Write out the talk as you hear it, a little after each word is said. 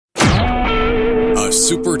a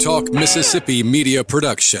Super Talk Mississippi media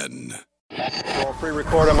production. I'll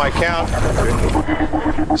pre-record on my count.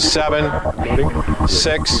 7,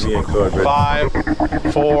 6, 5,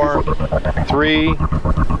 4, 3,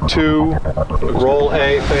 2. Roll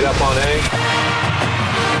A, fade up on A.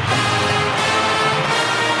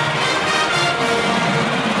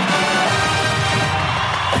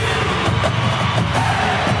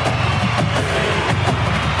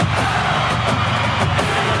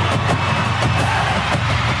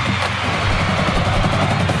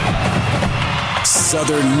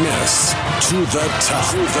 Southern Miss to the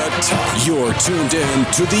top. You're tuned in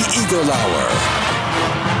to the Eagle Hour.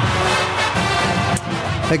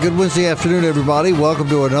 Hey, good Wednesday afternoon, everybody. Welcome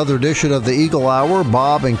to another edition of the Eagle Hour.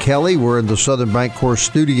 Bob and Kelly, we're in the Southern Bancorp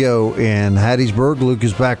studio in Hattiesburg. Luke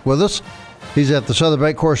is back with us. He's at the Southern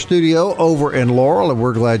Bancorp studio over in Laurel, and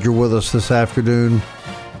we're glad you're with us this afternoon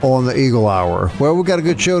on the Eagle Hour. Well, we've got a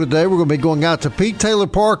good show today. We're going to be going out to Pete Taylor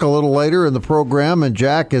Park a little later in the program, and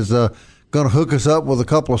Jack is going to hook us up with a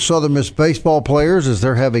couple of Southern Miss baseball players as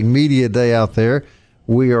they're having media day out there.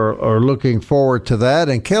 We are looking forward to that.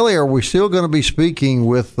 And Kelly, are we still going to be speaking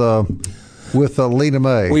with Lena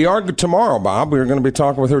May? We are tomorrow, Bob. We're going to be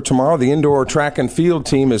talking with her tomorrow. The indoor track and field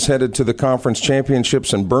team is headed to the conference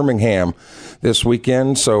championships in Birmingham this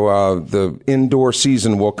weekend, so the indoor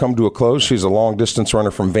season will come to a close. She's a long-distance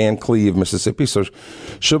runner from Van Cleve, Mississippi, so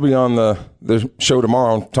she'll be on the show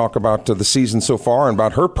tomorrow and talk about the season so far and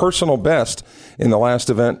about her personal best in the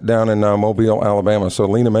last event down in Mobile, Alabama. So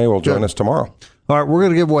Lena May will join us tomorrow. All right, we're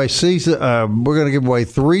going to give away we're going to give away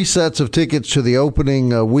 3 sets of tickets to the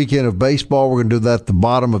opening weekend of baseball. We're going to do that at the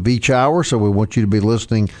bottom of each hour, so we want you to be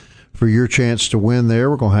listening for your chance to win there.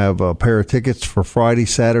 We're going to have a pair of tickets for Friday,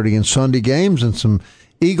 Saturday, and Sunday games and some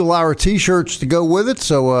Eagle Hour T-shirts to go with it.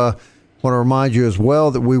 So I want to remind you as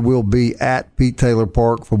well that we will be at Pete Taylor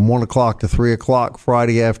Park from 1 o'clock to 3 o'clock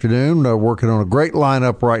Friday afternoon, working on a great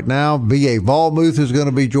lineup right now. B.A. Vollmuth is going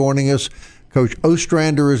to be joining us. Coach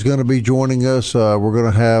Ostrander is going to be joining us. We're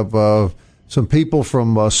going to have some people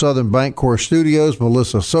from Southern Bancorp Studios,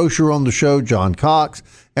 Melissa Socher on the show, John Cox,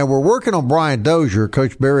 and we're working on Brian Dozier.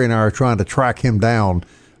 Coach Berry and I are trying to track him down,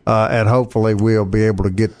 and hopefully we'll be able to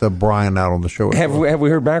get Brian out on the show. Have we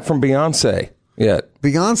heard back from Beyonce yet?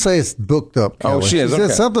 Beyonce is booked up, Kelly. Oh, she is. She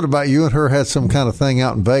said something about you and her had some kind of thing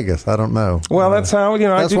out in Vegas. I don't know. Well, that's how,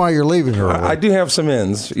 That's why you're leaving her. I do have some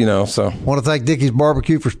ends, so. I want to thank Dickey's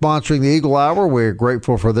Barbecue for sponsoring the Eagle Hour. We're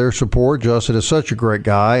grateful for their support. Justin is such a great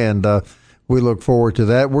guy, and we look forward to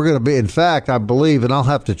that. We're going to be, in fact, I believe, and I'll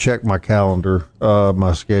have to check my calendar,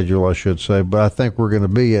 my schedule, I should say, but I think we're going to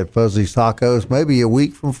be at Fuzzy's Tacos maybe a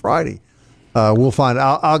week from Friday. We'll find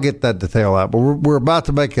out. I'll get that detail out. But we're about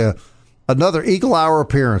to make another Eagle Hour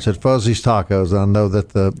appearance at Fuzzy's Tacos. I know that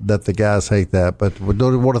the guys hate that, but we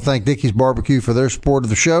want to thank Dickey's Barbecue for their support of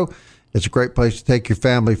the show. It's a great place to take your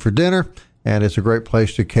family for dinner, and it's a great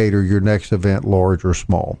place to cater your next event, large or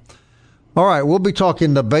small. All right, we'll be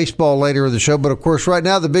talking to baseball later in the show, but of course, right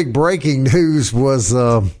now the big breaking news was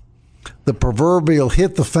the proverbial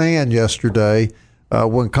hit the fan yesterday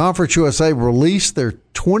when Conference USA released their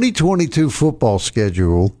 2022 football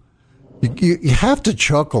schedule. You have to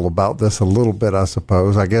chuckle about this a little bit, I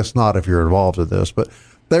suppose. I guess not if you're involved in this, but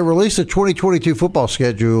they released a 2022 football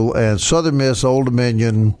schedule, and Southern Miss, Old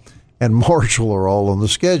Dominion, and Marshall are all on the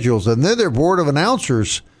schedules. And then their board of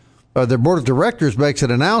directors makes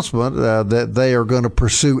an announcement that they are going to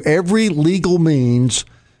pursue every legal means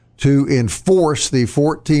to enforce the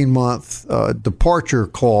 14-month departure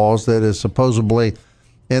clause that is supposedly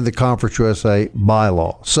in the Conference USA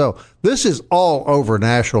bylaw. So this is all over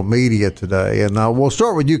national media today. And we'll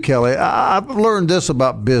start with you, Kelly. I've learned this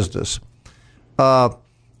about business.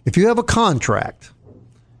 If you have a contract,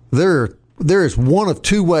 there is one of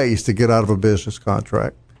 2 ways to get out of a business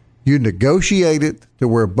contract. You negotiate it to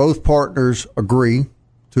where both partners agree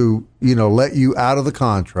to, let you out of the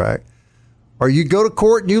contract, or you go to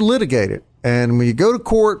court and you litigate it. And when you go to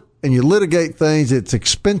court and you litigate things, it's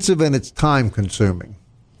expensive and it's time consuming.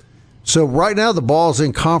 So right now the ball's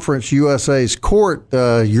in Conference USA's court.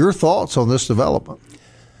 Your thoughts on this development?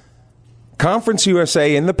 Conference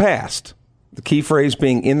USA in the past, the key phrase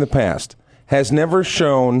being in the past, has never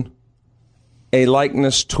shown a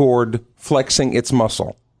likeness toward flexing its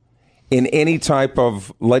muscle in any type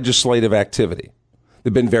of legislative activity.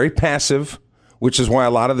 They've been very passive, which is why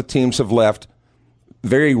a lot of the teams have left,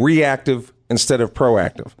 very reactive instead of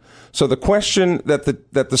proactive. So the question that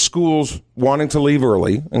the schools wanting to leave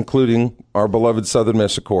early, including our beloved Southern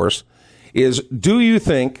Miss, of course, is do you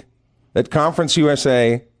think that Conference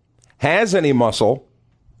USA has any muscle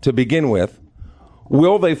to begin with?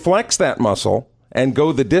 Will they flex that muscle and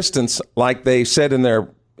go the distance like they said in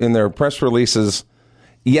their press releases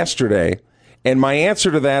yesterday. And my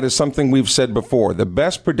answer to that is something we've said before. The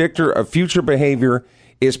best predictor of future behavior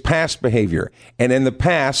is past behavior. And in the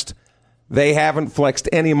past, they haven't flexed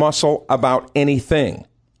any muscle about anything.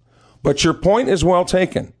 But your point is well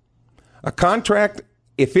taken. A contract,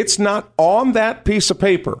 if it's not on that piece of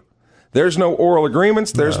paper, there's no oral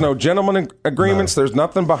agreements, there's no gentleman agreements, there's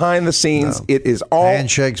nothing behind the scenes. No. It is all...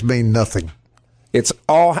 Handshakes mean nothing. It's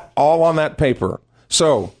all on that paper.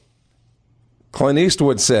 So, Clint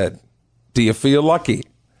Eastwood said, do you feel lucky?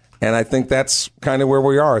 And I think that's kind of where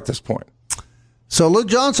we are at this point. So, Luke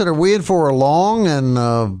Johnson, are we in for a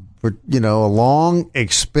long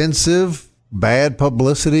expensive, bad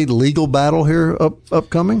publicity legal battle here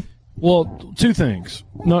upcoming? Well, two things.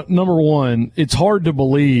 Number one, it's hard to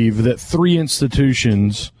believe that 3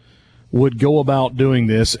 institutions would go about doing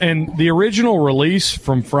this. And the original release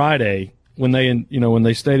from Friday, when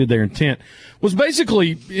they stated their intent, was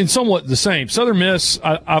basically in somewhat the same. Southern Miss,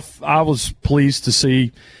 I was pleased to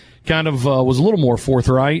see, kind of was a little more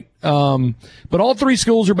forthright. But all 3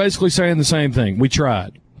 schools are basically saying the same thing. We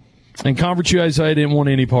tried. And Conference USA didn't want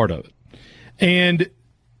any part of it. And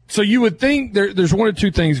so you would think there's one of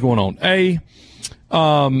two things going on. A,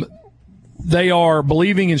 they are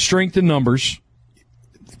believing in strength in numbers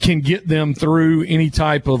can get them through any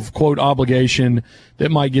type of, quote, obligation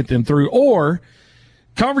that might get them through. Or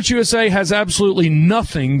Conference USA has absolutely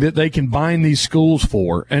nothing that they can bind these schools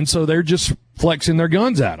for, and so they're just flexing their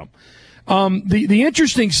guns at them. The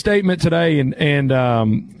interesting statement today, and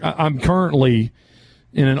I'm currently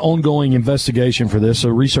in an ongoing investigation for this, so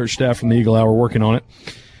research staff from the Eagle Hour working on it.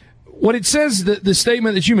 What it says, the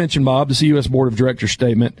statement that you mentioned, Bob, the CUS Board of Directors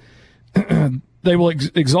statement, they will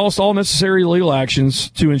exhaust all necessary legal actions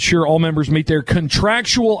to ensure all members meet their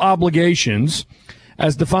contractual obligations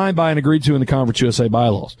as defined by and agreed to in the Conference USA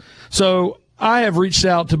bylaws. So I have reached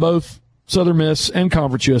out to both Southern Miss and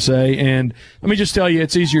Conference USA, and let me just tell you,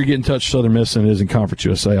 it's easier to get in touch with Southern Miss than it is in Conference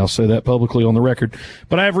USA. I'll say that publicly on the record.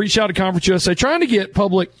 But I have reached out to Conference USA trying to get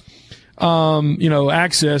public,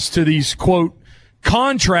 access to these, quote,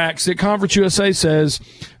 contracts that Conference USA says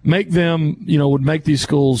make them, would make these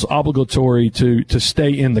schools obligatory to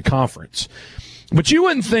stay in the conference. But you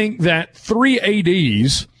wouldn't think that 3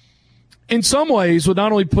 ADs in some ways would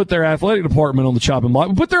not only put their athletic department on the chopping block,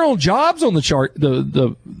 but put their own jobs on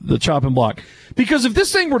the chopping block. Because if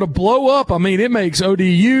this thing were to blow up, it makes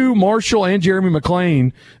ODU, Marshall, and Jeremy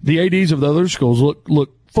McClain, the ADs of the other schools,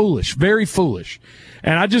 look foolish, very foolish.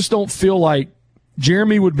 And I just don't feel like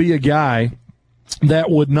Jeremy would be a guy that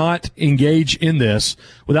would not engage in this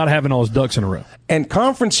without having all his ducks in a row. And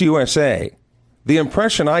Conference USA, the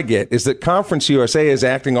impression I get is that Conference USA is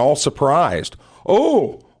acting all surprised.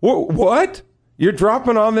 Oh, what? You're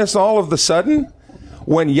dropping on this all of the sudden?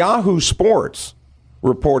 When Yahoo Sports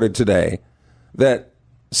reported today that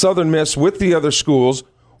Southern Miss with the other schools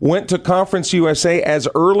went to Conference USA as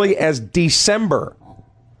early as December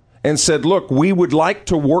and said, look, we would like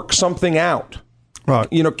to work something out. Right.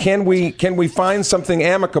 Can we find something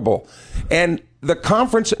amicable? And the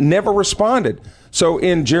conference never responded. So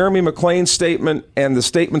in Jeremy McClain's statement and the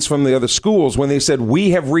statements from the other schools, when they said,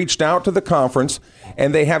 we have reached out to the conference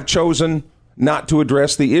and they have chosen not to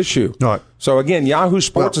address the issue. Right. So again, Yahoo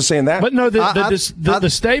Sports is saying that. But no, the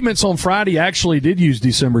statements on Friday actually did use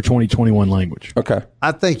December 2021 language. Okay.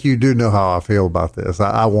 I think you do know how I feel about this.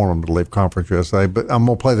 I want them to leave Conference USA, but I'm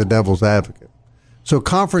going to play the devil's advocate. So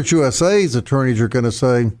Conference USA's attorneys are going to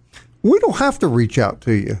say, we don't have to reach out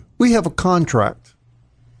to you. We have a contract.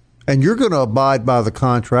 And you're going to abide by the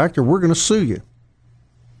contract or we're going to sue you.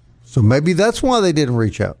 So maybe that's why they didn't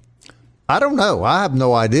reach out. I don't know. I have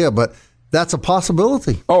no idea, but that's a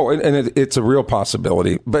possibility. Oh, and it's a real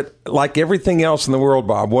possibility. But like everything else in the world,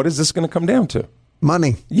 Bob, what is this going to come down to?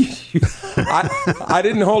 Money. I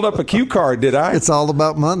didn't hold up a cue card, did I? It's all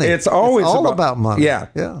about money. It's always all about money. Yeah.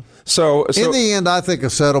 Yeah. So in the end, I think a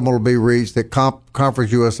settlement will be reached that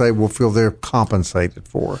Conference USA will feel they're compensated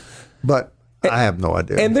for. But I have no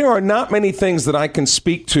idea. And there are not many things that I can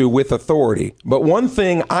speak to with authority. But one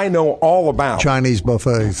thing I know all about. Chinese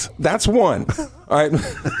buffets. That's one. All right.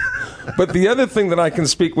 But the other thing that I can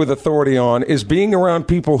speak with authority on is being around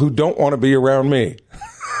people who don't want to be around me.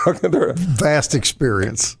 Vast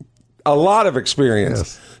experience. A lot of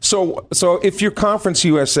experience. Yes. So if you're Conference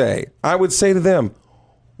USA, I would say to them,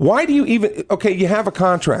 why do you even, okay, you have a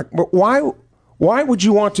contract, but why would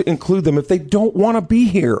you want to include them if they don't want to be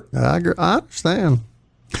here? I understand.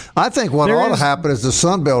 I think what ought to happen is the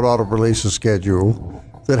Sun Belt ought to release a schedule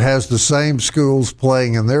that has the same schools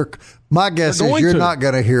playing in their My guess is you're not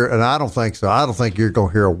going to hear, and I don't think so. I don't think you're going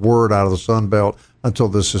to hear a word out of the Sun Belt until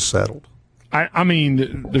this is settled. I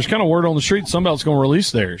mean, there's kind of word on the street. Sunbelt's going to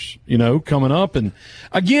release theirs, coming up. And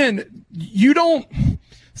again,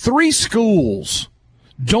 3 schools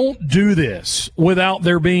don't do this without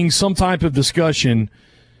there being some type of discussion.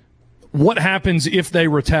 What happens if they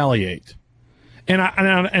retaliate? And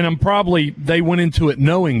I'm probably, they went into it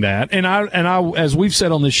knowing that. And I, as we've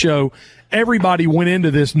said on this show, everybody went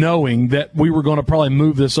into this knowing that we were going to probably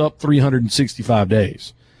move this up 365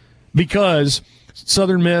 days because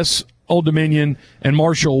Southern Miss, Old Dominion, and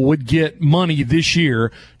Marshall would get money this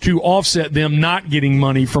year to offset them not getting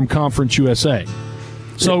money from Conference USA.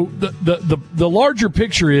 So the larger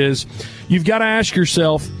picture is you've got to ask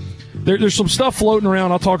yourself, there's some stuff floating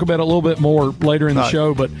around. I'll talk about it a little bit more later in the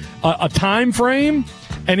show, but a time frame,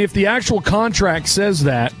 and if the actual contract says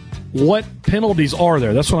that, what penalties are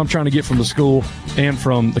there? That's what I'm trying to get from the school and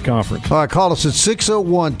from the conference. All right, call us at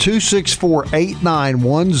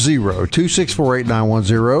 601-264-8910.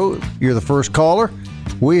 264-8910. You're the first caller.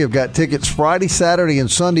 We have got tickets Friday, Saturday, and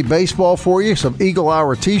Sunday baseball for you. Some Eagle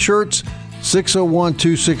Hour T-shirts.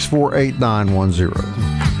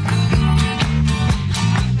 601-264-8910.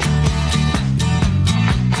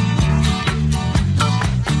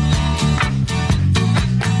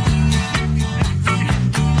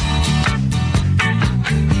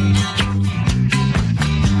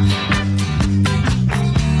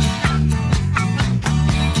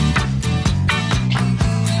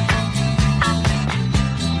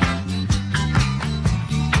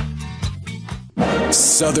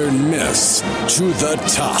 Southern Miss to the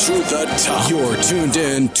top. To the top. You're tuned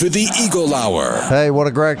in to the Eagle Hour. Hey,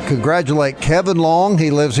 want to congratulate Kevin Long.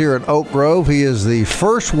 He lives here in Oak Grove. He is the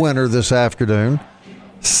first winner this afternoon.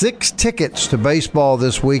 6 tickets to baseball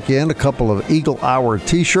this weekend, a couple of Eagle Hour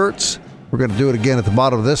T-shirts. We're going to do it again at the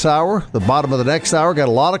bottom of this hour. The bottom of the next hour. Got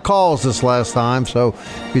a lot of calls this last time, so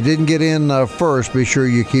if you didn't get in first, be sure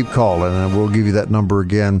you keep calling, and we'll give you that number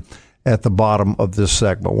again at the bottom of this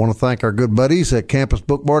segment. I want to thank our good buddies at Campus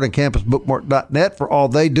Bookmart and campusbookmart.net for all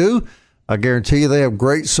they do. I guarantee you they have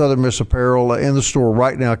great Southern Miss apparel in the store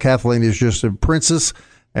right now. Kathleen is just a princess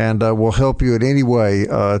and will help you in any way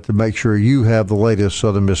to make sure you have the latest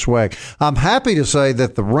Southern Miss swag. I'm happy to say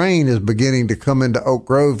that the rain is beginning to come into Oak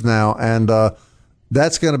Grove now, and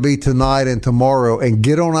that's going to be tonight and tomorrow. And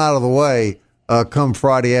get on out of the way come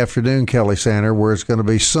Friday afternoon, Kelly Sander, where it's going to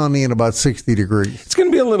be sunny and about 60 degrees. It's going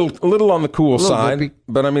to be a little on the cool side, hippie.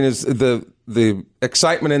 But I mean, the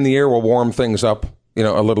excitement in the air will warm things up,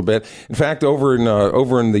 a little bit. In fact, over in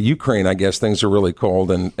the Ukraine, I guess things are really cold,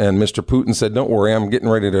 and Mr. Putin said, "Don't worry, I'm getting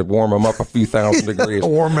ready to warm them up a few thousand degrees."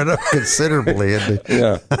 Warm it up considerably, isn't it?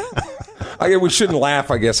 Yeah. We shouldn't laugh,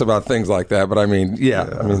 I guess, about things like that, but I mean,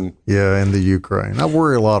 yeah, in the Ukraine. I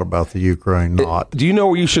worry a lot about the Ukraine. Do you know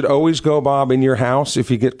where you should always go, Bob, in your house if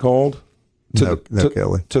you get cold?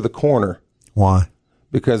 Kelly. To the corner. Why?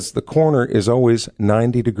 Because the corner is always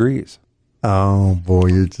 90 degrees. Oh, boy,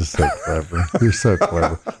 you're just so clever. You're so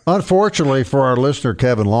clever. Unfortunately for our listener,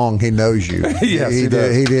 Kevin Long, he knows you. Yes, he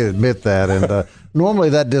does. He did admit that. And normally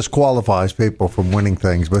that disqualifies people from winning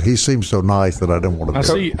things, but he seems so nice that I didn't want to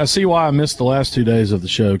I see why I missed the last 2 days of the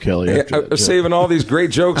show, Kelly. I'm saving all these great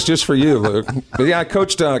jokes just for you, Luke. But yeah, I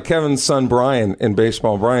coached Kevin's son, Brian, in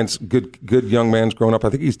baseball. Brian's good young man's grown up. I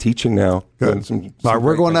think he's teaching now. Good. All right,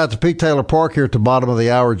 we're going out to Pete Taylor Park here at the bottom of the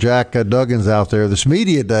hour. Jack Duggan's out there. This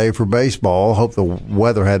media day for baseball. Hope the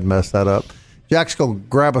weather hadn't messed that up. Jack's going to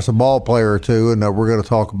grab us a ball player or two, and we're going to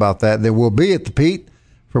talk about that. And then we'll be at the Pete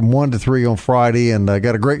from 1 to 3 on Friday, and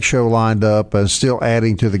got a great show lined up and still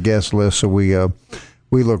adding to the guest list. So we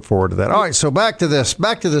look forward to that. All right, so back to this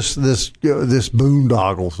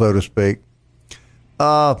boondoggle, so to speak.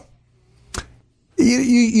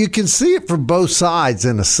 You can see it from both sides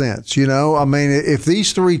in a sense, I mean, if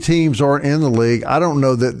these 3 teams aren't in the league, I don't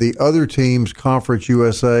know that the other teams, Conference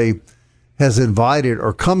USA, has invited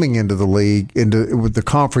or coming into the league, with the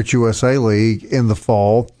Conference USA League in the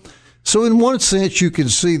fall. So in one sense, you can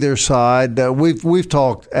see their side. We've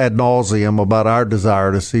talked ad nauseum about our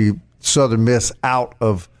desire to see Southern Miss out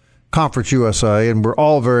of Conference USA, and we're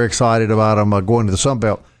all very excited about them going to the Sun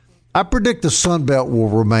Belt. I predict the Sun Belt will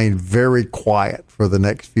remain very quiet for the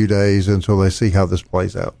next few days until they see how this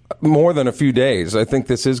plays out. More than a few days. I think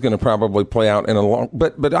this is going to probably play out in a long...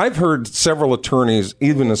 But I've heard several attorneys,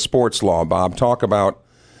 even in sports law, Bob, talk about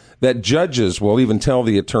that judges will even tell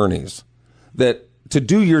the attorneys that to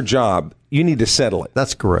do your job, you need to settle it.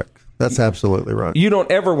 That's correct. That's absolutely right. You don't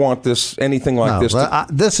ever want anything like this.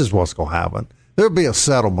 This is what's going to happen. There'll be a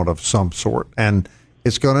settlement of some sort, and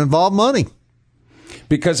it's going to involve money.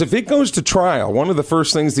 Because if it goes to trial, one of the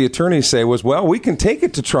first things the attorneys say was, well, we can take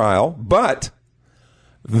it to trial, but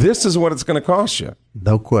this is what it's going to cost you.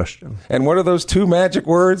 No question. And what are those two magic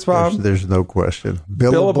words, Bob? There's no question.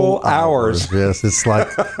 Billable hours. Yes, it's like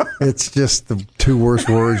it's just the two worst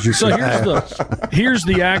words you can have. Here's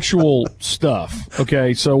the actual stuff.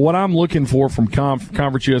 Okay, so what I'm looking for from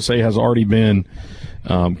Conference USA has already been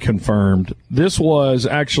confirmed. This was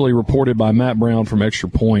actually reported by Matt Brown from Extra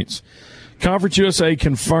Points. Conference USA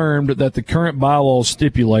confirmed that the current bylaws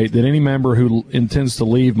stipulate that any member who intends to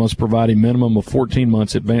leave must provide a minimum of 14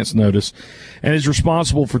 months advance notice and is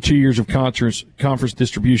responsible for 2 years of conference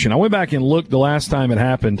distribution. I went back and looked the last time it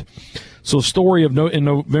happened. So a story of in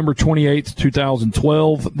November 28th,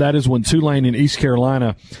 2012, that is when Tulane in East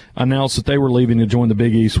Carolina announced that they were leaving to join the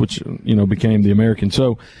Big East, which, became the American.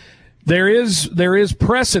 So there is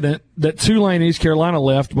precedent that Tulane, East Carolina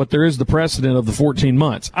left, but there is the precedent of the 14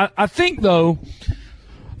 months. I think, though, I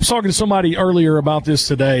was talking to somebody earlier about this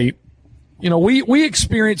today. We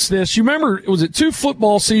experienced this. You remember, was it 2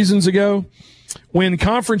 football seasons ago when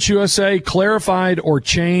Conference USA clarified or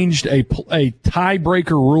changed a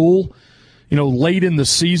tiebreaker rule, late in the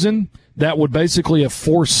season that would basically have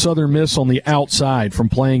forced Southern Miss on the outside from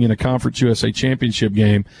playing in a Conference USA championship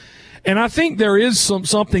game? And I think there is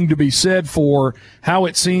something to be said for how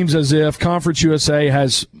it seems as if Conference USA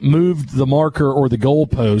has moved the marker or the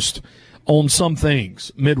goalpost on some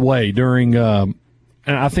things midway during. And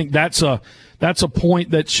I think that's a point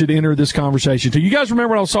that should enter this conversation. Do you guys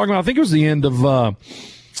remember what I was talking about? I think it was the end of the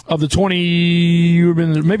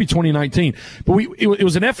maybe 2019. But it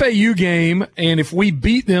was an FAU game, and if we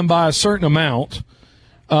beat them by a certain amount,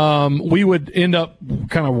 we would end up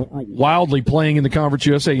kind of wildly playing in the Conference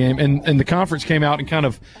USA game, and the conference came out and kind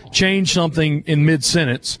of changed something in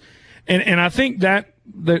mid-sentence. And I think that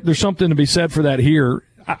there's something to be said for that here.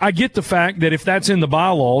 I get the fact that if that's in the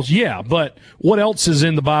bylaws, yeah, but what else is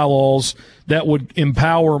in the bylaws that would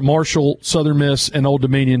empower Marshall, Southern Miss, and Old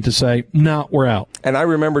Dominion to say, no, we're out? And I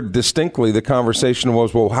remember distinctly the conversation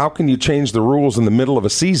was, well, how can you change the rules in the middle of a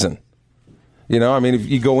season? If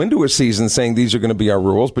you go into a season saying these are going to be our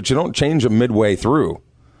rules, but you don't change them midway through.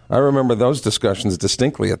 I remember those discussions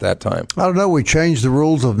distinctly at that time. I don't know. We changed the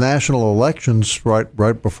rules of national elections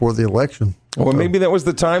right before the election. Well, maybe that was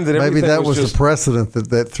the time that everything maybe that was the precedent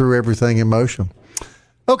that threw everything in motion.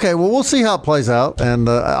 Okay, well, we'll see how it plays out. And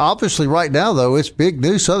obviously right now, though, it's big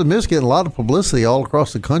news. Southern Miss getting a lot of publicity all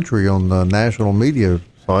across the country on the national media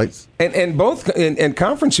sites. And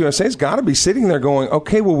Conference USA's got to be sitting there going,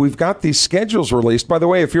 okay, well, we've got these schedules released. By the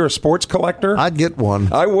way, if you're a sports collector, I'd get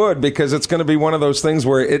one. I would, because it's going to be one of those things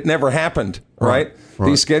where it never happened, right?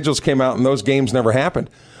 These schedules came out and those games never happened.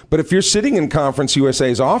 But if you're sitting in Conference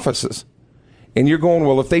USA's offices and you're going,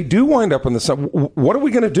 well, if they do wind up in the sun, what are we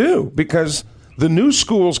going to do? Because the new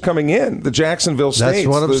schools coming in, the Jacksonville States. That's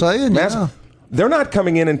what I'm saying, yeah. They're not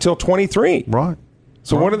coming in until 23. Right.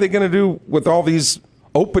 So what are they going to do with all these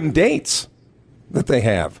open dates that they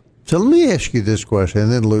have? So let me ask you this question,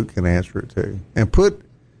 and then Luke can answer it too. And put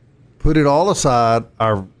it all aside,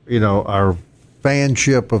 our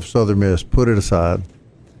fanship of Southern Miss, put it aside.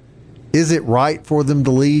 Is it right for them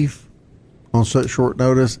to leave on such short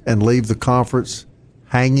notice and leave the conference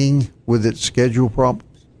hanging with its schedule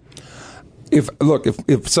problems?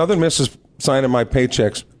 If Southern Miss is signing my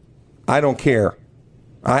paychecks, I don't care.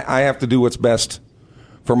 I have to do what's best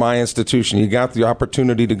for my institution. You got the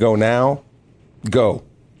opportunity to go now, go.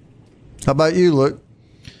 How about you, Luke?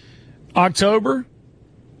 October,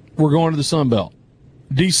 we're going to the Sun Belt.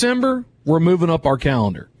 December, we're moving up our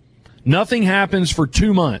calendar. Nothing happens for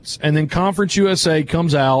 2 months, and then Conference USA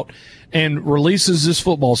comes out and releases this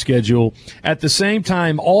football schedule. At the same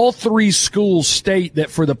time, all 3 schools state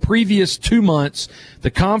that for the previous 2 months,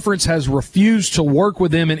 the conference has refused to work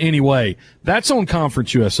with them in any way. That's on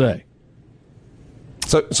Conference USA.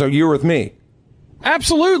 So you're with me?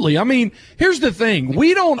 Absolutely. I mean, here's the thing.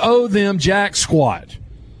 We don't owe them jack squat.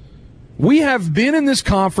 We have been in this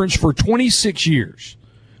conference for 26 years.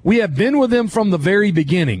 We have been with them from the very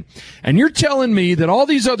beginning. And you're telling me that all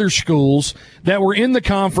these other schools that were in the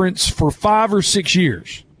conference for 5 or 6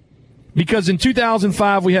 years, because in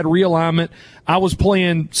 2005 we had realignment, I was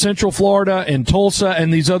playing Central Florida and Tulsa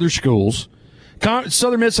and these other schools.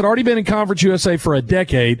 Southern Miss had already been in Conference USA for a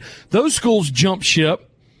decade. Those schools jumped ship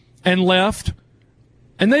and left,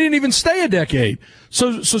 and they didn't even stay a decade.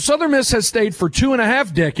 So Southern Miss has stayed for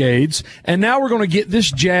 2.5 decades, and now we're going to get this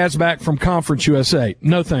jazz back from Conference USA.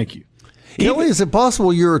 No, thank you. Kelly, is it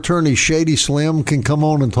possible your attorney, Shady Slim, can come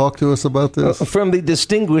on and talk to us about this? From the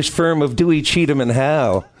distinguished firm of Dewey, Cheatham, and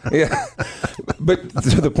Howe. Yeah. But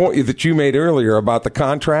to the point that you made earlier about the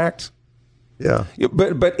contract, Yeah.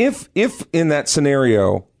 But if in that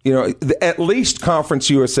scenario, at least Conference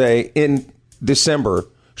USA in December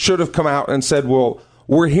should have come out and said, well,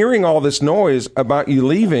 we're hearing all this noise about you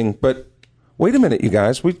leaving, but wait a minute, you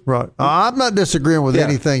guys. Right. I'm not disagreeing with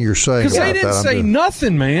anything you're saying. Because they didn't say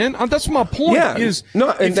nothing, man. That's my point.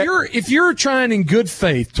 If you're trying in good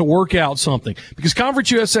faith to work out something, because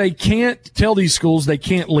Conference USA can't tell these schools they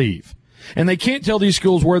can't leave, and they can't tell these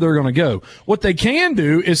schools where they're going to go. What they can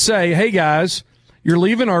do is say, hey, guys, you're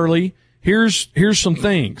leaving early. Here's some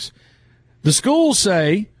things. The schools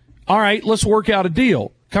say, all right, let's work out a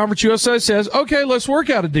deal. Conference USA says, okay, let's work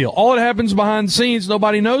out a deal. All that happens behind the scenes,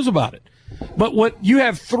 nobody knows about it. But what you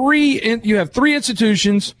have three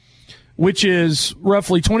institutions, which is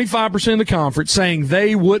roughly 25% of the conference, saying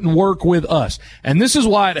they wouldn't work with us. And this is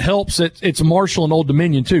why it helps it's Marshall and Old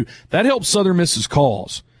Dominion too. That helps Southern Miss's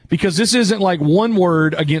cause, because this isn't like one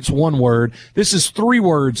word against one word. This is 3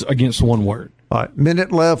 words against one word. All right,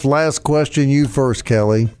 minute left. Last question, you first,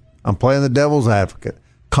 Kelly. I'm playing the devil's advocate.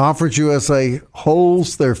 Conference USA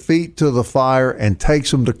holds their feet to the fire and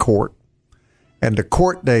takes them to court. And the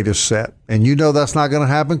court date is set. And you know that's not going to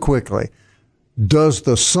happen quickly. Does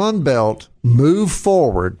the Sun Belt move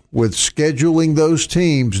forward with scheduling those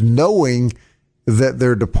teams knowing that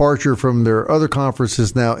their departure from their other conference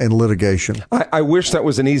is now in litigation? I wish that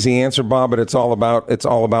was an easy answer, Bob, but it's all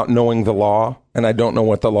about knowing the law, and I don't know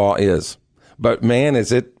what the law is. But man,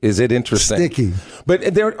 is it interesting? Sticky.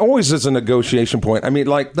 But there always is a negotiation point. I mean,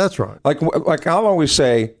 that's right. Like I'll always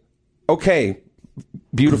say, okay,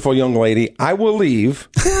 beautiful young lady, I will leave.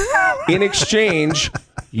 In exchange,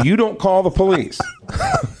 you don't call the police.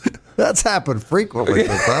 That's happened frequently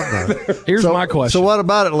since I've known. Here's my question. So what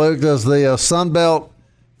about it, Luke? Does the Sun Belt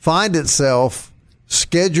find itself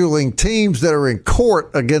scheduling teams that are in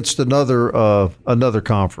court against another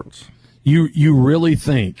conference? You really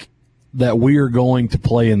think that we are going to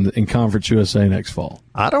play in Conference USA next fall?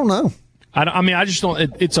 I don't know. I just don't.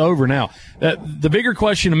 It's over now. The bigger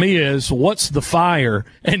question to me is, what's the fire,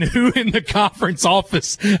 and who in the conference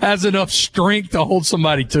office has enough strength to hold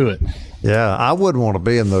somebody to it? Yeah, I wouldn't want to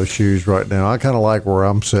be in those shoes right now. I kind of like where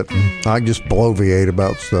I'm sitting. I just bloviate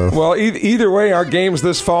about stuff. Well, either way, our games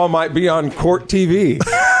this fall might be on Court TV.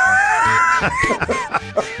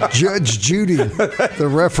 Judge Judy, the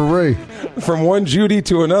referee. From one Judy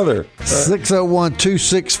to another.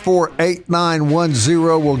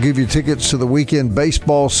 601-264-8910. We'll give you tickets to the weekend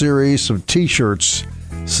baseball series, some T-shirts.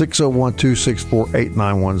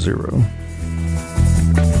 601-264-8910.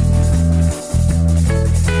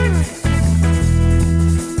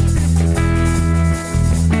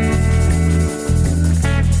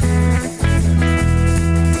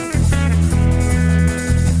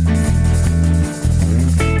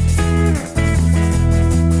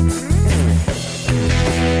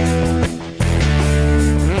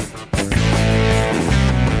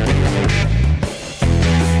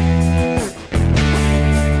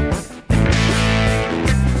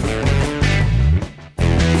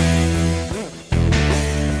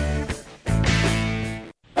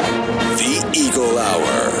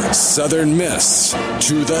 Southern Miss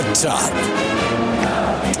to the top.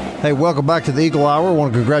 Hey, welcome back to the Eagle Hour. I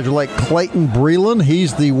want to congratulate Clayton Breland.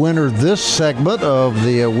 He's the winner this segment of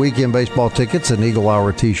the weekend baseball tickets and Eagle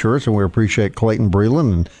Hour T-shirts, and we appreciate Clayton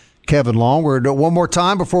Breland and Kevin Long. We're doing one more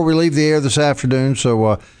time before we leave the air this afternoon,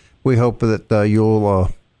 so we hope that you'll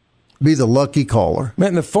be the lucky caller.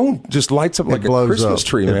 Man, the phone just lights up like a Christmas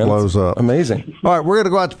tree, man. It blows up. Amazing. All right, we're going to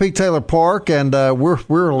go out to Pete Taylor Park, and we're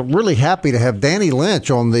really happy to have Danny Lynch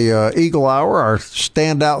on the Eagle Hour, our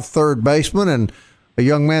standout third baseman, and a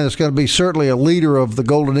young man that's going to be certainly a leader of the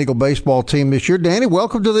Golden Eagle baseball team this year. Danny,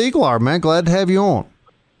 welcome to the Eagle Hour, man. Glad to have you on.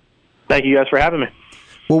 Thank you guys for having me.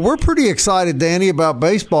 Well, we're pretty excited, Danny, about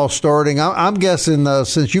baseball starting. I'm guessing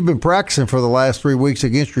since you've been practicing for the last 3 weeks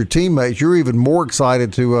against your teammates, you're even more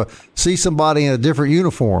excited to see somebody in a different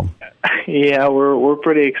uniform. Yeah, we're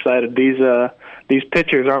pretty excited. These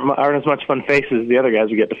pitchers aren't as much fun faces as the other guys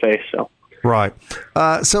we get to face. So. Right.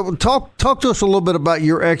 So talk to us a little bit about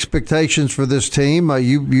your expectations for this team.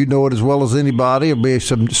 You know it as well as anybody. It'll be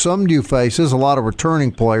some new faces, a lot of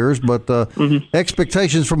returning players, but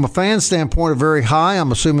expectations from a fan standpoint are very high.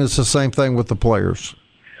 I'm assuming it's the same thing with the players.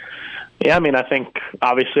 Yeah, I mean, I think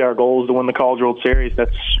obviously our goal is to win the College World Series. That's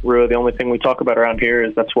really the only thing we talk about around here.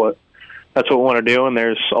 Is that's what we want to do, and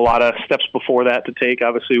there's a lot of steps before that to take.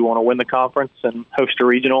 Obviously, we want to win the conference and host a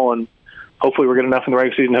regional, and hopefully we're good enough in the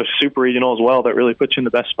regular season to host a super regional as well that really puts you in the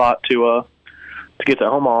best spot to get to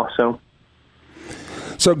Omaha.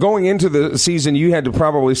 So going into the season, you had to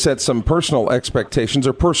probably set some personal expectations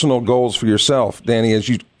or personal goals for yourself, Danny, as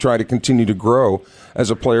you try to continue to grow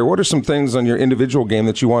as a player. What are some things on your individual game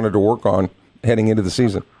that you wanted to work on heading into the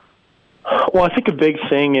season? Well, I think a big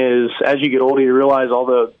thing is as you get older, you realize all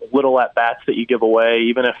the little at-bats that you give away,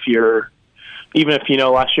 even if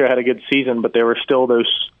last year I had a good season, but there were still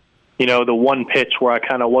those, the one pitch where I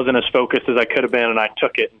kind of wasn't as focused as I could have been, and I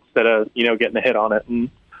took it instead of, getting a hit on it.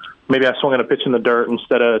 And maybe I swung at a pitch in the dirt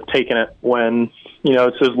instead of taking it when,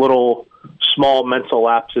 it's those little small mental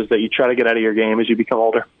lapses that you try to get out of your game as you become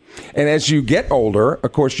older. And as you get older,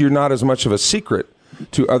 of course, you're not as much of a secret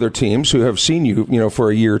to other teams who have seen you, for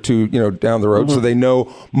a year or two, down the road, so they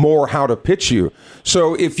know more how to pitch you.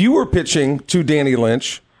 So if you were pitching to Danny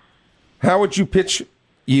Lynch, how would you pitch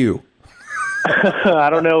you? I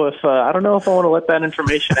don't know if I want to let that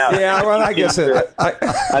information out. Yeah, well, I guess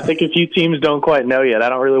I think a few teams don't quite know yet. I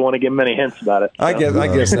don't really want to give them any hints about it. So. I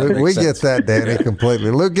guess that we makes sense. Get that, Danny,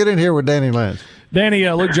 completely. Luke, get in here with Danny Lynch. Danny,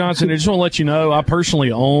 Luke Johnson, I just want to let you know I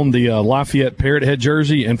personally own the Lafayette Parrot Head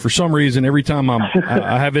jersey, and for some reason, every time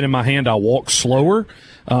I have it in my hand, I walk slower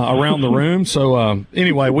around the room. So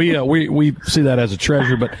anyway, we see that as a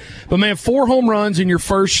treasure. But man, 4 home runs in your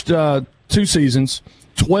first 2 seasons,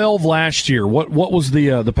 12 last year. What was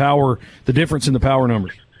the power, the difference in the power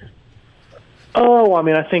numbers? Oh, I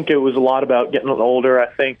mean, I think it was a lot about getting older. I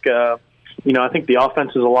think I think the offense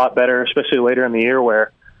is a lot better, especially later in the year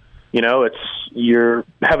where. You're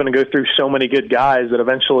having to go through so many good guys that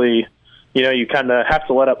eventually, you kind of have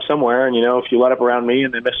to let up somewhere. And, if you let up around me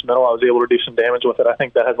and they missed middle, I was able to do some damage with it. I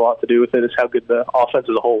think that has a lot to do with it, is how good the offense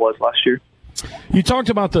as a whole was last year. You talked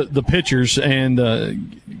about the pitchers,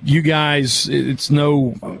 and you guys, it's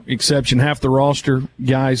no exception. Half the roster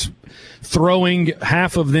guys throwing,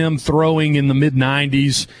 half of them throwing in the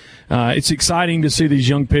mid-90s. It's exciting to see these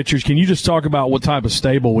young pitchers. Can you just talk about what type of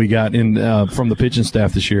stable we got in from the pitching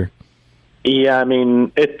staff this year? Yeah, I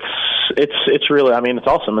mean, it's really, it's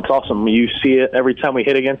awesome. It's awesome. You see it every time we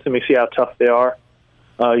hit against them. You see how tough they are.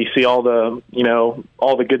 You see all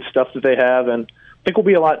the good stuff that they have, and I think we'll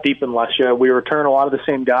be a lot deeper than last year. We return a lot of the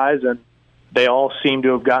same guys, and they all seem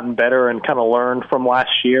to have gotten better and kind of learned from last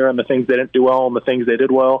year and the things they didn't do well and the things they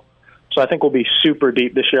did well. So I think we'll be super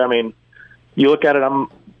deep this year. I mean, you look at it,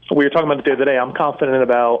 we were talking about it the other day. I'm confident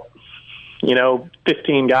about,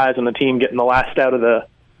 15 guys on the team getting the last out of the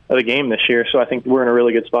game this year. So I think we're in a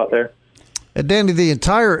really good spot there. And Danny, the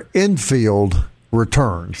entire infield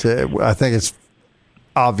returns. I think it's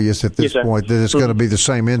obvious at this point that it's going to be the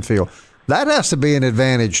same infield. That has to be an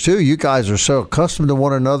advantage, too. You guys are so accustomed to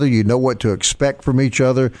one another. You know what to expect from each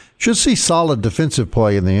other. Should see solid defensive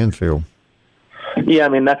play in the infield. Yeah, I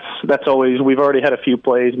mean, that's always – we've already had a few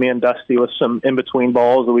plays, me and Dusty, with some in-between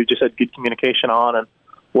balls that we've just had good communication on, and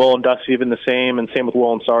Will and Dusty even the same, and same with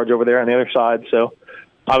Will and Sarge over there on the other side. So,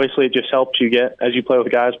 obviously, it just helps you get – as you play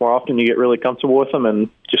with guys more often, you get really comfortable with them, and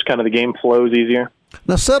just kind of the game flows easier.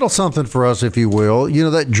 Now, settle something for us, if you will. You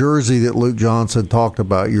know, that jersey that Luke Johnson talked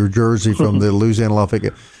about, your jersey from the Louisiana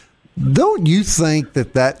Lafayette. Don't you think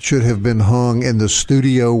that should have been hung in the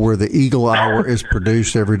studio where the Eagle Hour is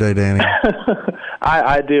produced every day, Danny?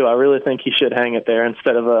 I do. I really think he should hang it there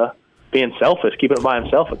instead of being selfish, keeping it by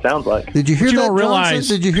himself, it sounds like. Did you hear that,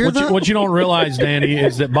 Did you hear that? What you don't realize, Danny,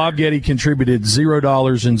 is that Bob Getty contributed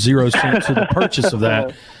 $0.00 to the purchase of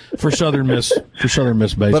that for Southern Miss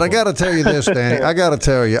baseball. But I got to tell you this, Danny. I got to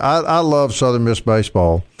tell you, I love Southern Miss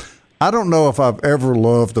baseball. I don't know if I've ever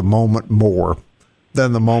loved a moment more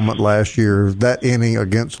than the moment last year, that inning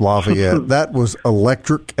against Lafayette. That was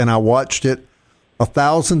electric, and I watched it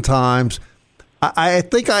 1,000 times. I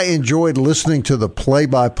think I enjoyed listening to the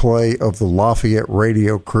play-by-play of the Lafayette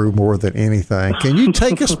radio crew more than anything. Can you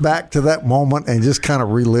take us back to that moment and just kind of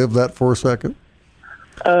relive that for a second?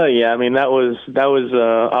 Yeah, I mean, that was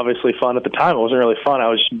obviously fun. At the time, it wasn't really fun. I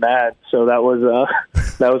was just mad. So that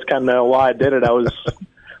was kind of why I did it. I was a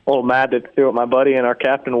little mad to do it with my buddy and our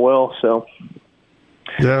captain, Will. So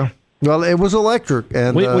yeah. Well, it was electric,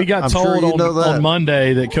 and we got told on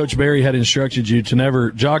Monday that Coach Berry had instructed you to never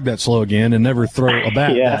jog that slow again and never throw a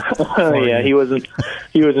bat. Yeah, he wasn't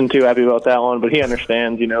too happy about that one, but he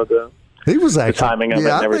understands, He was actually, the timing of it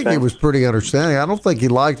and everything. I think he was pretty understanding. I don't think he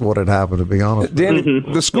liked what had happened, to be honest. Danny,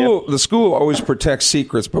 the school always protects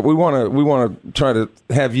secrets, but we want to try to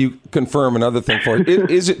have you confirm another thing for it.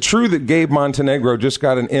 Is it true that Gabe Montenegro just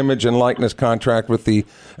got an image and likeness contract with the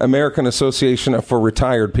American Association for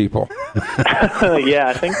Retired People? Yeah,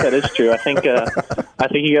 I think that is true. I think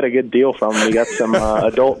he got a good deal from him. He got some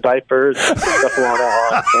adult diapers and stuff along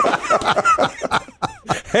that line.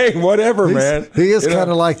 Hey, whatever, man. He is kind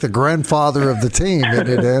of like the grandfather of the team, isn't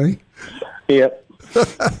he, Danny? Yep.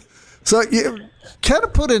 So you kind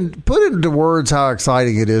of put into words how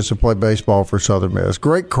exciting it is to play baseball for Southern Miss.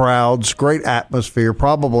 Great crowds, great atmosphere.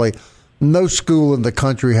 Probably no school in the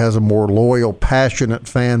country has a more loyal, passionate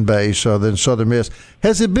fan base than Southern Miss.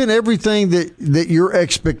 Has it been everything that your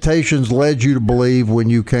expectations led you to believe when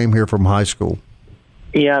you came here from high school?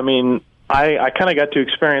 Yeah, I mean, I kind of got to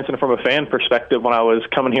experience it from a fan perspective when I was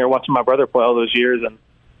coming here watching my brother play all those years, and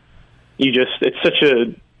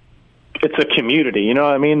it's a community, you know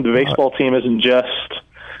what I mean? The baseball team it's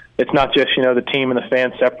not just, the team and the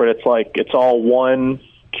fans separate. It's like it's all one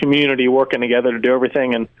community working together to do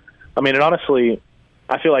everything. And I mean, and honestly,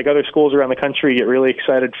 I feel like other schools around the country get really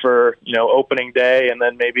excited for, opening day and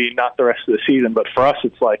then maybe not the rest of the season. But for us,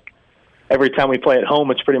 it's like every time we play at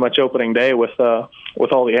home, it's pretty much opening day with all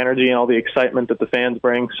the energy and all the excitement that the fans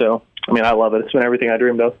bring. So, I mean, I love it. It's been everything I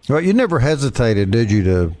dreamed of. Well, you never hesitated, did you,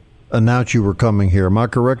 to announce you were coming here? Am I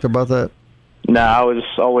correct about that? No, I was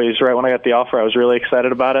always right when I got the offer. I was really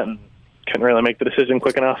excited about it and couldn't really make the decision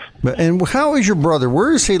quick enough. And how is your brother?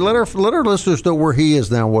 Where is he? Let our listeners know where he is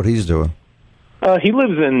now, what he's doing. He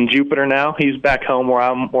lives in Jupiter now. He's back home where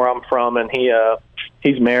I'm from, and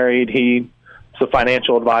he's married. He's a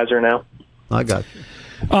financial advisor now. I got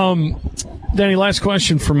you. Danny, last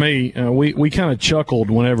question for me. We kind of chuckled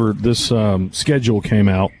whenever this schedule came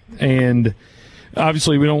out, and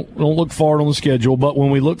obviously we don't look forward on the schedule, but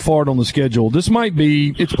when we look forward on the schedule,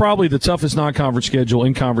 it's probably the toughest non-conference schedule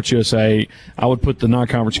in Conference USA. I would put the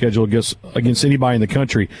non-conference schedule against anybody in the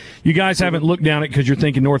country. You guys haven't looked down it because you're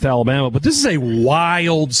thinking North Alabama, but this is a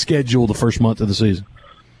wild schedule the first month of the season.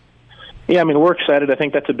 Yeah, I mean, we're excited. I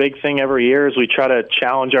think that's a big thing every year is we try to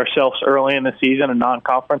challenge ourselves early in the season in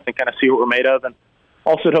non-conference and kind of see what we're made of. And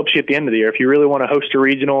also it helps you at the end of the year. If you really want to host a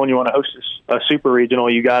regional and you want to host a super regional,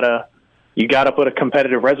 you gotta put a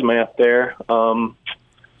competitive resume up there. So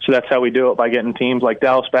that's how we do it, by getting teams like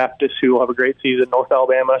Dallas Baptist, who will have a great season. North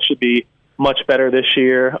Alabama should be much better this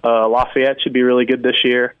year. Lafayette should be really good this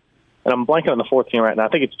year. And I'm blanking on the fourth team right now. I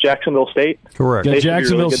think it's Jacksonville State. Correct. Yeah,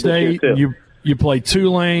 Jacksonville State. You play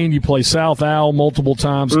Tulane. You play South Al multiple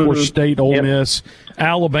times. Of course, State, Ole Miss,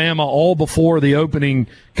 Alabama, all before the opening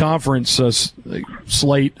conference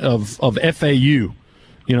slate of FAU,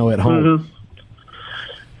 at home. Mm-hmm.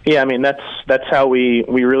 Yeah, I mean, that's how we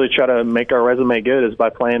really try to make our resume good, is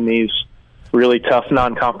by playing these really tough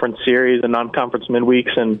non-conference series and non-conference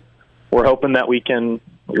midweeks, and we're hoping that we can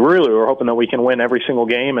win every single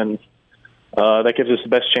game, and that gives us the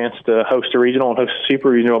best chance to host a regional and host a super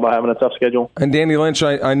regional by having a tough schedule. And Danny Lynch,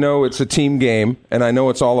 I know it's a team game, and I know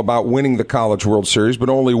it's all about winning the College World Series, but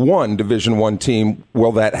only one Division I team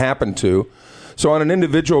will that happen to. So on an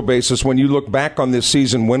individual basis, when you look back on this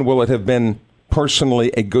season, when will it have been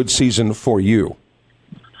personally a good season for you?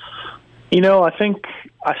 I think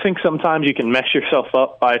sometimes you can mess yourself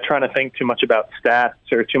up by trying to think too much about stats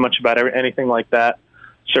or too much about anything like that.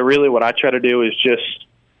 So really what I try to do is just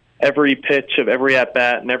every pitch of every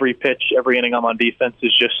at-bat and every pitch, every inning I'm on defense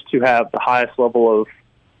is just to have the highest level of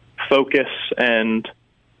focus and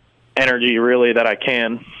energy really that I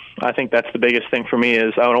can. I think that's the biggest thing for me,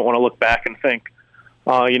 is I don't want to look back and think,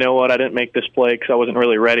 you know what, I didn't make this play because I wasn't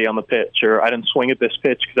really ready on the pitch, or I didn't swing at this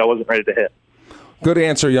pitch because I wasn't ready to hit. Good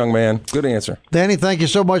answer, young man. Good answer. Danny, thank you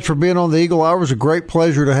so much for being on the Eagle Hour. It was a great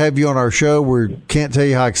pleasure to have you on our show. We can't tell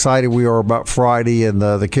you how excited we are about Friday and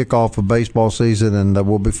the kickoff of baseball season, and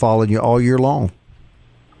we'll be following you all year long.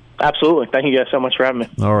 Absolutely. Thank you guys so much for having me.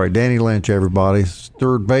 All right, Danny Lynch, everybody.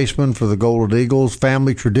 Third baseman for the Golden Eagles.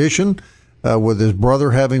 Family tradition, with his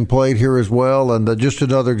brother having played here as well. And just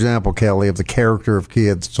another example, Kelly, of the character of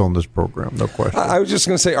kids that's on this program. No question. I was just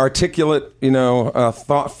going to say articulate,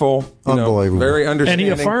 thoughtful, unbelievable, very understanding.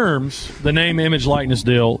 And he affirms the name, image, likeness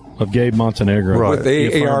deal of Gabe Montenegro. Right. With the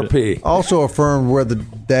AARP. Also affirmed where the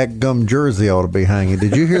dadgum jersey ought to be hanging.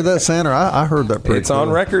 Did you hear that, Sandra? I heard that pretty It's on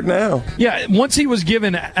record now. Yeah, once he was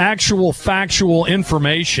given actual factual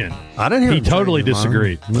information, I didn't hear he totally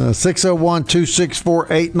disagreed.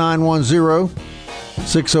 601-264-8910.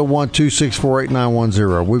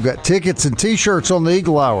 601-264-8910. We've got tickets and T-shirts on the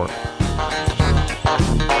Eagle Hour.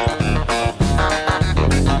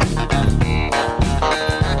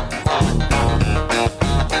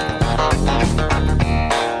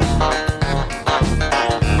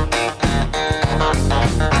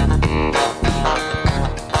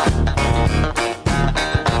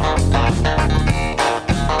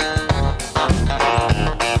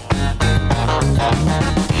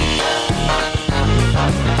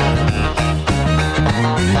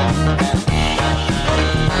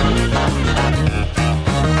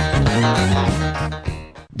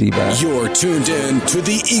 D-Bat. You're tuned in to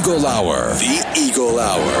the Eagle Hour. The Eagle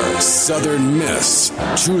Hour. Southern Miss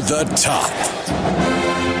to the top.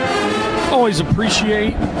 Always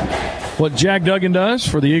appreciate what Jack Duggan does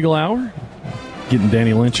for the Eagle Hour. Getting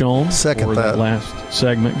Danny Lynch on Second for that last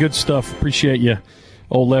segment. Good stuff. Appreciate you,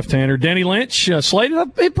 old left-hander. Danny Lynch slated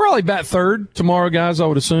up. He'd probably bat third tomorrow, guys, I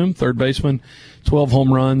would assume. Third baseman, 12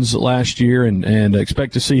 home runs last year, and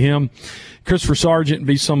expect to see him. Christopher Sargent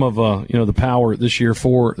be some of the power this year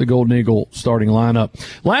for the Golden Eagle starting lineup.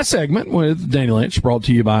 Last segment with Danny Lynch brought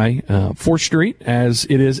to you by 4th Street, as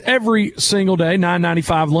it is every single day.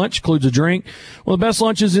 $9.95 lunch, includes a drink. One of the best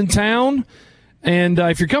lunches in town. And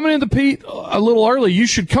if you're coming into Pete a little early, you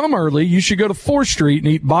should come early. You should go to 4th Street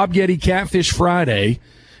and eat Bob Getty Catfish Friday,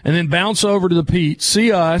 and then bounce over to the Pete,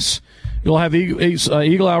 see us. You'll have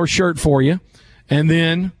Eagle Hour shirt for you, and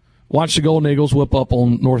then watch the Golden Eagles whip up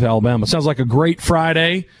on North Alabama. Sounds like a great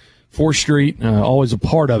Friday. 4th Street, always a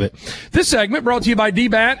part of it. This segment brought to you by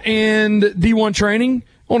D-Bat and D1 Training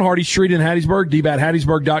on Hardy Street in Hattiesburg,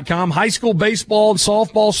 dbathattiesburg.com. High school baseball and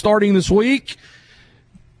softball starting this week.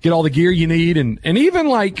 Get all the gear you need, and even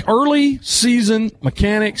like early season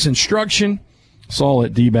mechanics, instruction. It's all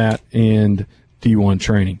at D-Bat and D1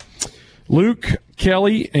 Training. Luke,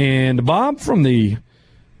 Kelly, and Bob from the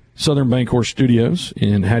Southern Bancorp Studios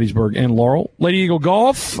in Hattiesburg and Laurel. Lady Eagle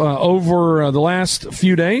Golf, over the last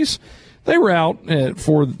few days, they were out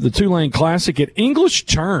for the Tulane Classic at English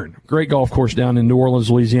Turn. Great golf course down in New Orleans,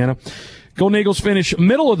 Louisiana. Golden Eagles finish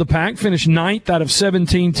middle of the pack, finish 9th out of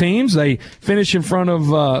 17 teams. They finish in front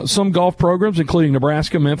of some golf programs, including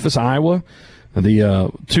Nebraska, Memphis, Iowa, the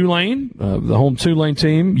Tulane, the home Tulane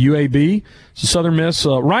team, UAB. So Southern Miss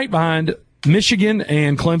right behind Michigan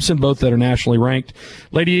and Clemson, both that are nationally ranked.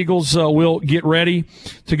 Lady Eagles will get ready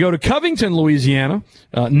to go to Covington, Louisiana,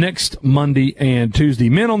 next Monday and Tuesday.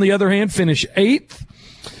 Men, on the other hand, finish 8th,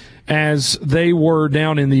 as they were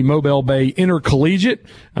down in the Mobile Bay Intercollegiate,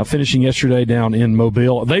 finishing yesterday down in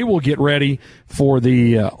Mobile. They will get ready for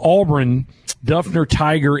the Auburn Duffner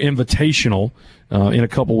Tiger Invitational in a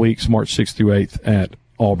couple weeks, March 6th through 8th at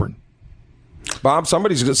Auburn. Bob,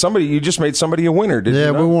 you just made somebody a winner, didn't you?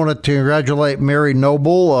 Yeah, we wanted to congratulate Mary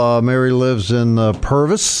Noble. Mary lives in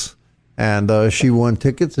Purvis, and she won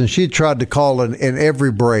tickets, and she tried to call in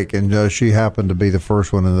every break, and she happened to be the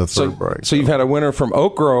first one in the third break. So you've had a winner from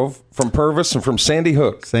Oak Grove, from Purvis, and from Sandy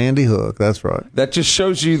Hook. Sandy Hook, that's right. That just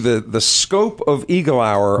shows you the scope of Eagle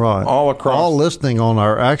Hour all across. All listening on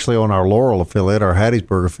our Laurel affiliate, our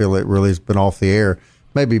Hattiesburg affiliate really has been off the air.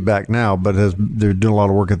 Maybe back now, but they're doing a lot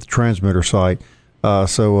of work at the transmitter site.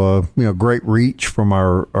 So great reach from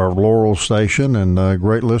our Laurel station, and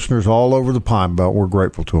great listeners all over the Pine Belt. We're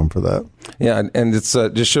grateful to them for that. Yeah, and it's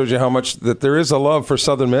just shows you how much that there is a love for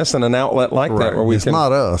Southern Miss and an outlet like that where it's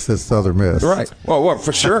not us, it's Southern Miss. Right. Well,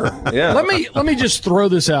 for sure. Yeah. Let me just throw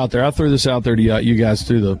this out there. I'll throw this out there to you guys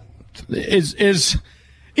too.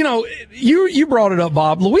 You brought it up,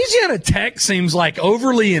 Bob. Louisiana Tech seems like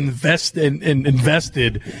overly invested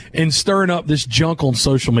in stirring up this junk on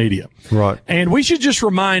social media. Right. And we should just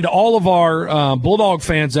remind all of our Bulldog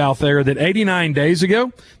fans out there that 89 days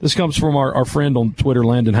ago, this comes from our friend on Twitter,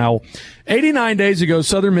 Landon Howell. 89 days ago,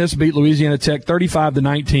 Southern Miss beat Louisiana Tech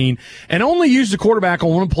 35-19 and only used the quarterback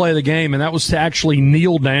on one play of the game, and that was to actually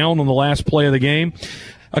kneel down on the last play of the game.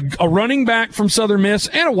 A running back from Southern Miss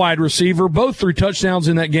and a wide receiver both threw touchdowns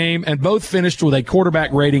in that game, and both finished with a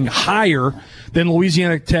quarterback rating higher than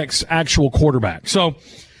Louisiana Tech's actual quarterback. So,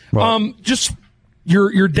 just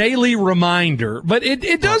your daily reminder. But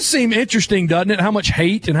it does seem interesting, doesn't it, how much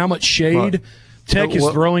hate and how much shade Tech is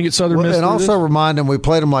throwing at Southern Miss. And also remind them we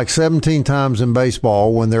played them like 17 times in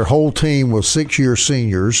baseball when their whole team was 6-year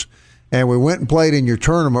seniors. And we went and played in your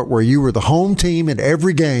tournament where you were the home team in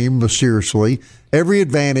every game, mysteriously, every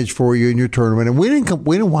advantage for you in your tournament. And we didn't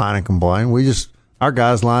whine and complain. Our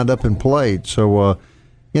guys lined up and played. So,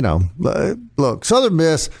 look, Southern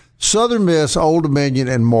Miss, Old Dominion,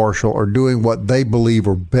 and Marshall are doing what they believe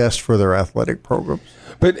are best for their athletic programs.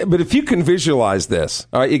 But if you can visualize this,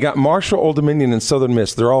 all right, you got Marshall, Old Dominion, and Southern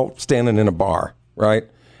Miss. They're all standing in a bar, right?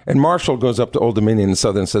 And Marshall goes up to Old Dominion and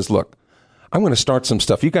Southern and says, look, I'm going to start some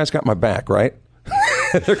stuff. You guys got my back, right?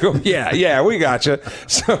 They're going, yeah, we got you.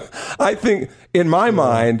 So I think, in my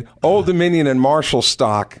mind, Old Dominion and Marshall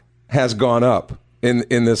stock has gone up in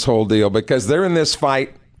this whole deal because they're in this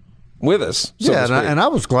fight with us. So and I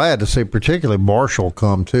was glad to see particularly Marshall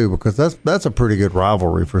come, too, because that's a pretty good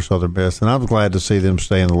rivalry for Southern Miss, and I was glad to see them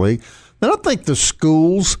stay in the league. And I think the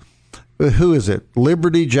schools who is it?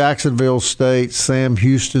 Liberty, Jacksonville State, Sam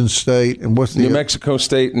Houston State, and what's the New Mexico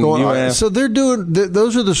State and UAF. So they're doing.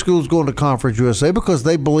 Those are the schools going to Conference USA because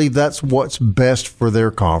they believe that's what's best for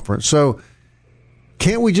their conference. So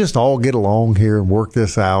can't we just all get along here and work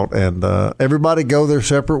this out and everybody go their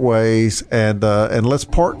separate ways and let's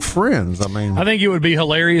part friends? I mean, I think it would be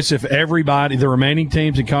hilarious if everybody, the remaining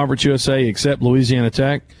teams in Conference USA except Louisiana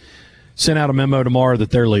Tech, sent out a memo tomorrow that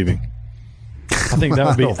they're leaving. I think that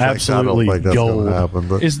would be absolutely gold.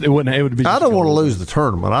 It would be. I don't want to lose the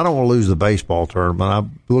tournament. I don't want to lose the baseball tournament. I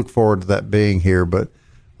look forward to that being here, but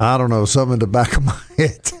I don't know. Something in the back of my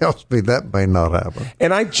head tells me that may not happen.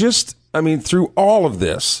 And through all of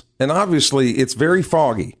this, and obviously it's very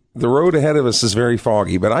foggy. The road ahead of us is very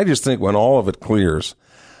foggy, but I just think when all of it clears,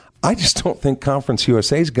 I just don't think Conference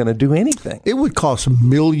USA is going to do anything. It would cost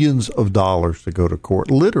millions of dollars to go to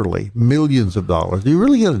court, literally millions of dollars. Are you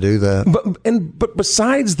really going to do that? But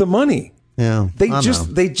besides the money, they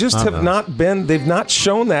just have not been. They've not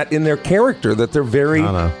shown that in their character that they're very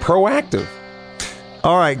proactive.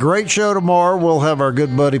 All right, great show tomorrow. We'll have our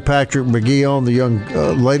good buddy Patrick McGee on, the young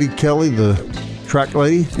lady Kelly, the track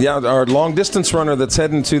lady. Yeah, our long distance runner that's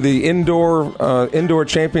heading to the indoor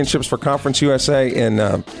championships for Conference USA in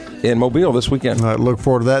Mobile this weekend. All right, look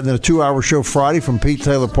forward to that. And then a 2-hour show Friday from Pete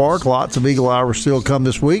Taylor Park. Lots of Eagle Hours still come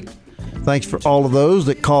this week. Thanks for all of those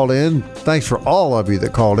that called in. Thanks for all of you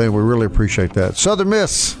that called in. We really appreciate that. Southern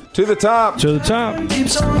Miss. To the top. To the top.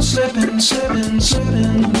 Keeps on slipping, slipping,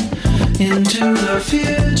 slipping into the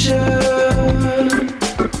future.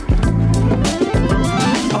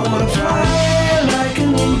 I want to fly like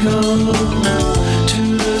an eagle to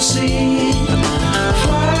the sea.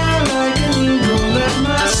 Fly like an eagle, let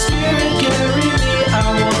my spirit carry me. I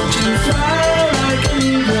want to fly like an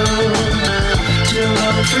eagle till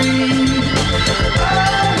I'm free. I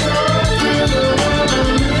go through the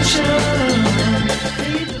revolution.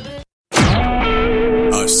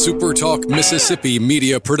 A SuperTalk Mississippi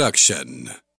media production.